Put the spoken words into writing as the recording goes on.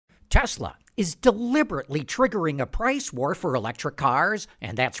Tesla is deliberately triggering a price war for electric cars,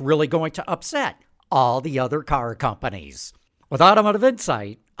 and that's really going to upset all the other car companies. With Automotive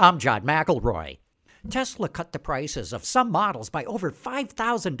Insight, I'm John McElroy. Tesla cut the prices of some models by over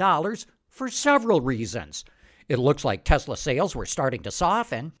 $5,000 for several reasons. It looks like Tesla sales were starting to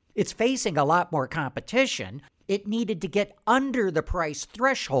soften. It's facing a lot more competition. It needed to get under the price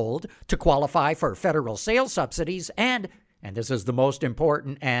threshold to qualify for federal sales subsidies, and this is the most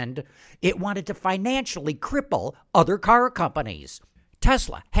important end, it wanted to financially cripple other car companies.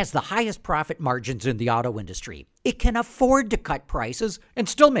 Tesla has the highest profit margins in the auto industry. It can afford to cut prices and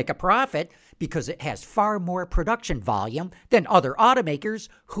still make a profit because it has far more production volume than other automakers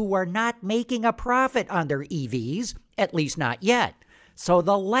who are not making a profit on their EVs, at least not yet. So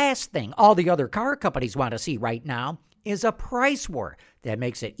the last thing all the other car companies want to see right now is a price war that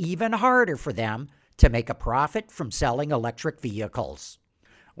makes it even harder for them to make a profit from selling electric vehicles.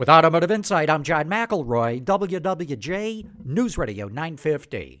 With Automotive Insight, I'm John McElroy, WWJ News Radio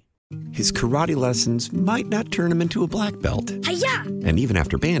 950. His karate lessons might not turn him into a black belt. Hi-ya! And even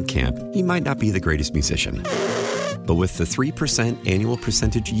after band camp, he might not be the greatest musician. But with the 3% annual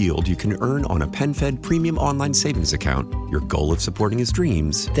percentage yield you can earn on a PenFed premium online savings account, your goal of supporting his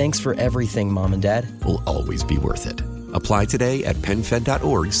dreams... Thanks for everything, Mom and Dad. ...will always be worth it. Apply today at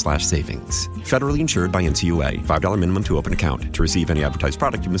PenFed.org/savings. Federally insured by NCUA. $5 minimum to open account. To receive any advertised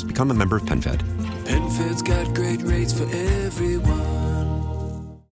product, you must become a member of PenFed. PenFed's got great rates for everyone.